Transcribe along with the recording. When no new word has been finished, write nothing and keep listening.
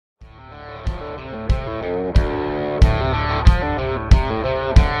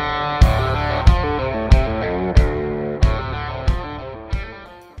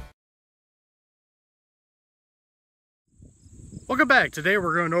back. Today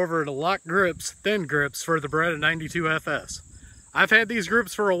we're going over the Lok Grips thin grips for the Beretta 92 FS. I've had these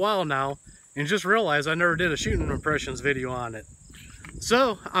grips for a while now and just realized I never did a shooting impressions video on it.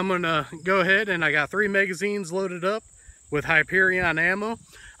 So I'm gonna go ahead, and I got 3 magazines loaded up with Hyperion ammo.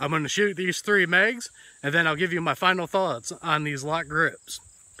 I'm gonna shoot these 3 mags and then I'll give you my final thoughts on these Lok grips.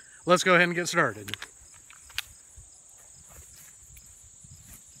 Let's go ahead and get started.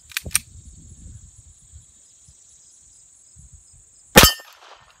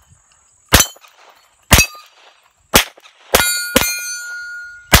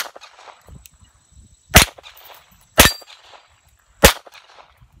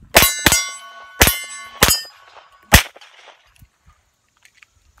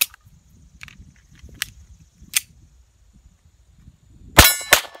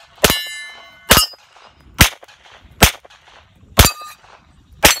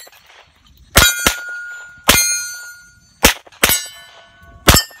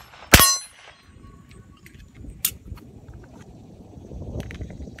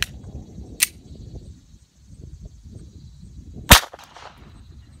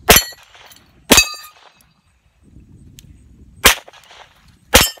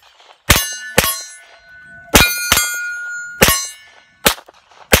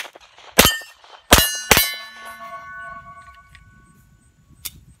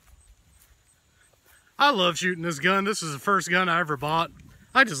 I love shooting this gun. This is the first gun I ever bought.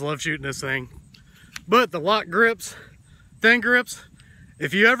 I just love shooting this thing. But the Lok Grips, thin grips,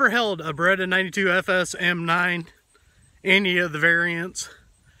 if you ever held a Beretta 92 FS M9, any of the variants,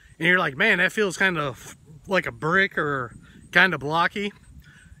 and you're like, man, that feels kind of like a brick or kind of blocky,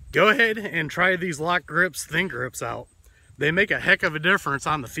 go ahead and try these Lok Grips thin grips out. They make a heck of a difference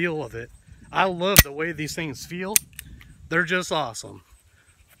on the feel of it. I love the way these things feel. They're just awesome.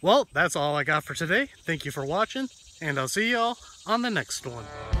 Well, that's all I got for today. Thank you for watching, and I'll see y'all on the next one.